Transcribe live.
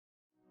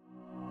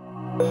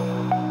So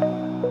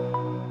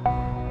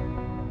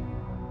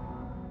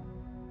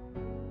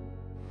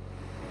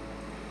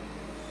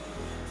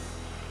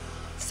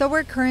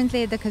we're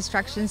currently at the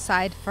construction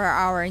site for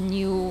our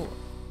new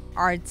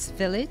Arts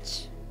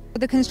Village.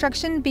 The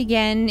construction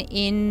began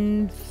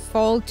in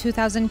fall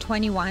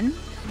 2021.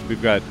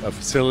 We've got a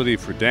facility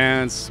for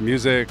dance,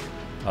 music,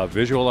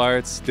 visual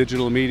arts,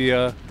 digital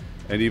media,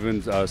 and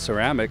even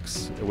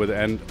ceramics,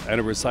 and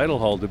a recital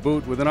hall to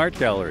boot with an art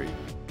gallery.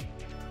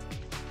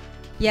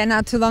 Yeah,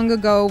 not too long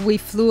ago we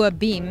flew a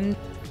beam.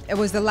 It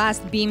was the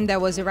last beam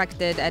that was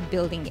erected at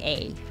Building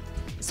A.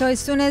 So as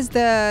soon as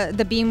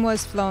the beam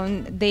was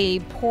flown, they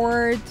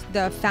poured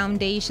the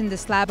foundation, the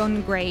slab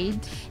on grade,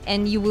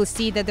 and you will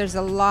see that there's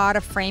a lot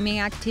of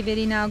framing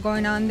activity now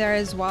going on there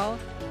as well.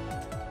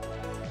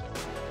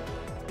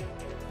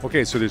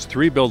 Okay, so there's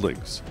 3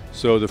 buildings.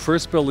 So the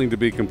first building to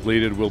be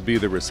completed will be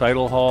the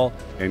recital hall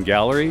and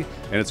gallery,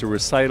 and it's a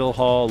recital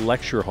hall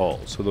lecture hall.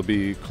 So there'll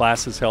be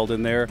classes held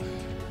in there.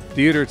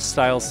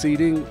 Theater-style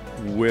seating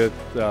with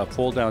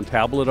fold-down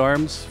tablet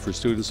arms for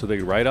students so they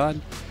can write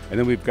on. And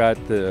then we've got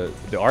the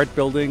art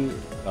building,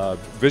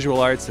 visual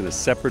arts in a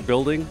separate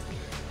building,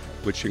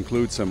 which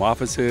includes some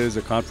offices,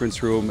 a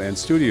conference room, and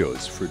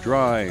studios for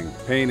drawing,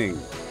 painting,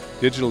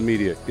 digital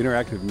media,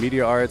 interactive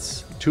media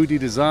arts, 2D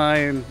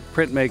design,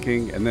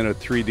 printmaking, and then a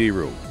 3D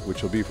room,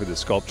 which will be for the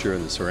sculpture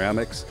and the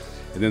ceramics.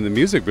 And then the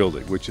music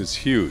building, which is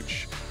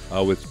huge,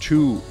 with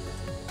 2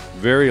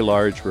 very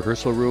large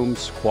rehearsal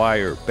rooms,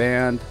 choir,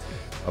 band,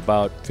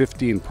 about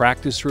 15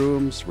 practice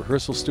rooms,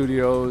 rehearsal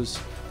studios,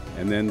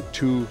 and then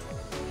 2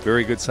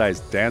 very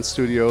good-sized dance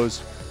studios.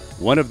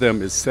 One of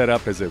them is set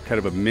up as a kind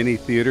of a mini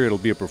theater. It'll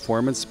be a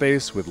performance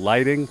space with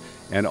lighting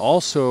and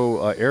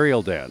also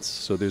aerial dance.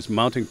 So there's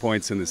mounting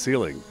points in the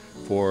ceiling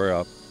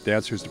for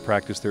dancers to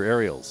practice their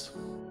aerials.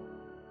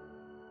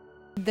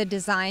 The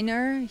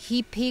designer,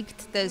 he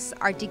picked this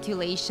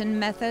articulation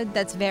method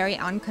that's very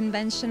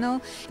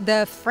unconventional.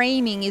 The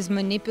framing is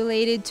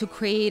manipulated to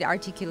create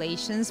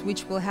articulations,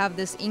 which will have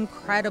this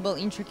incredible,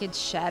 intricate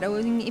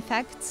shadowing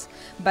effects,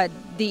 but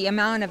the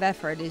amount of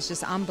effort is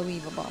just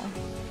unbelievable.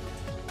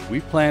 We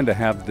plan to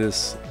have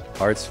this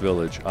Arts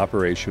Village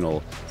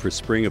operational for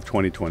spring of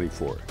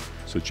 2024,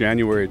 so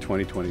January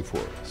 2024,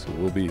 so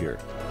we'll be here.